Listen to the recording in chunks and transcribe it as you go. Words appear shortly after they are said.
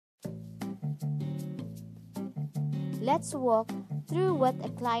Let's walk through what a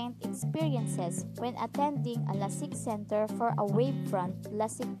client experiences when attending a LASIK center for a Wavefront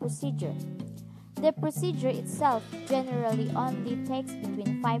Lasik procedure. The procedure itself generally only takes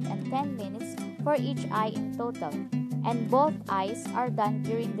between 5 and 10 minutes for each eye in total, and both eyes are done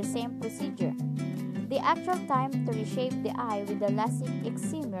during the same procedure. The actual time to reshape the eye with the LASIK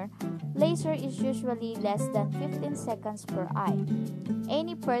excimer laser is usually less than 15 seconds per eye.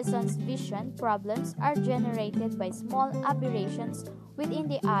 Any person's vision problems are generated by small aberrations within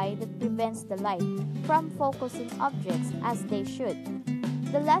the eye that prevents the light from focusing objects as they should.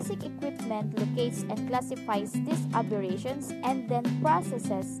 The LASIK equipment locates and classifies these aberrations and then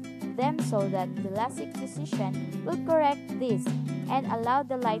processes them so that the LASIK physician will correct this and allow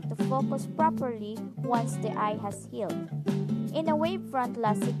the light to focus properly once the eye has healed. In a Wavefront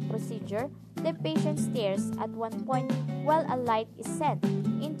Lasik procedure, the patient stares at one point while a light is sent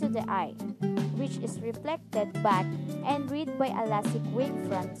into the eye, which is reflected back and read by a LASIK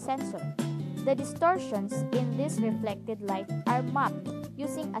wavefront sensor. The distortions in this reflected light are mapped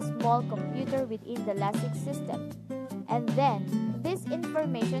using a small computer within the LASIK system, and then this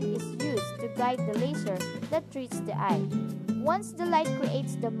information is used to guide the laser that treats the eye. Once the light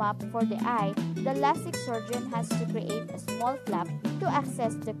creates the map for the eye, the LASIK surgeon has to create a small flap to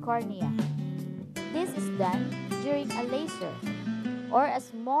access the cornea. This is done during a laser or a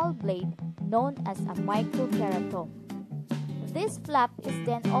small blade known as a microkeratome. This flap is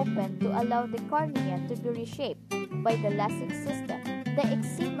then opened to allow the cornea to be reshaped by the LASIK system. The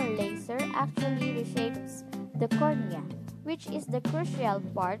excimer laser actually reshapes the cornea, which is the crucial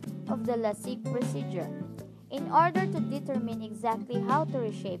part of the LASIK procedure. In order to determine exactly how to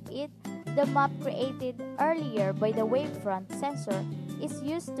reshape it, the map created earlier by the wavefront sensor is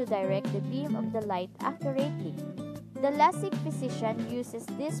used to direct the beam of the light accurately. The LASIK physician uses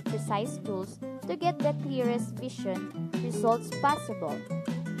these precise tools to get the clearest vision results possible.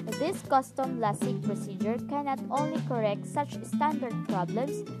 This custom LASIK procedure can not only correct such standard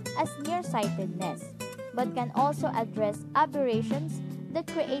problems as nearsightedness, but can also address aberrations that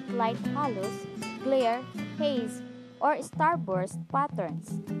create light halos, glare, haze, or starburst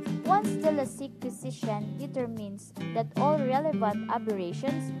patterns. Once the LASIK physician determines that all relevant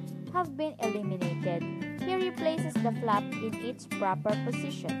aberrations have been eliminated, he replaces the flap in its proper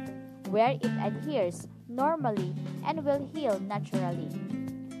position, where it adheres normally and will heal naturally.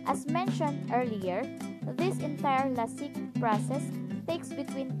 As mentioned earlier, this entire LASIK process takes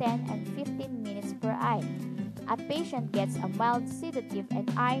between 10 and 15 minutes per eye. A patient gets a mild sedative and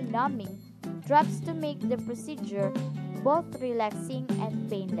eye-numbing drops to make the procedure both relaxing and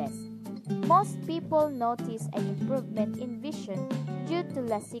painless. Most people notice an improvement in vision due to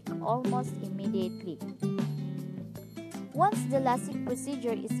LASIK almost immediately. Once the LASIK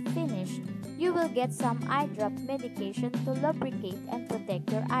procedure is finished, you will get some eye drop medication to lubricate and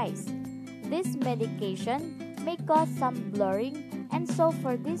protect your eyes. This medication may cause some blurring, and so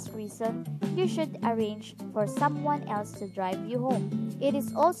for this reason, you should arrange for someone else to drive you home. It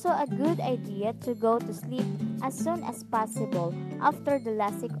is also a good idea to go to sleep as soon as possible after the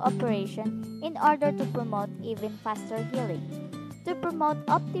LASIK operation in order to promote even faster healing. To promote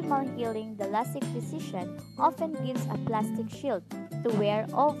optimal healing, the LASIK physician often gives a plastic shield to wear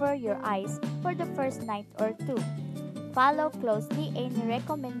over your eyes for the first night or two. Follow closely any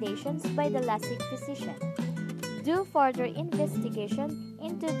recommendations by the LASIK physician. Do further investigation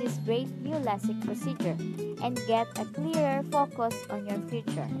into this great new LASIK procedure and get a clearer focus on your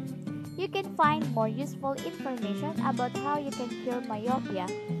future. You can find more useful information about how you can cure myopia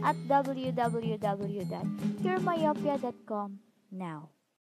at www.curemyopia.com now.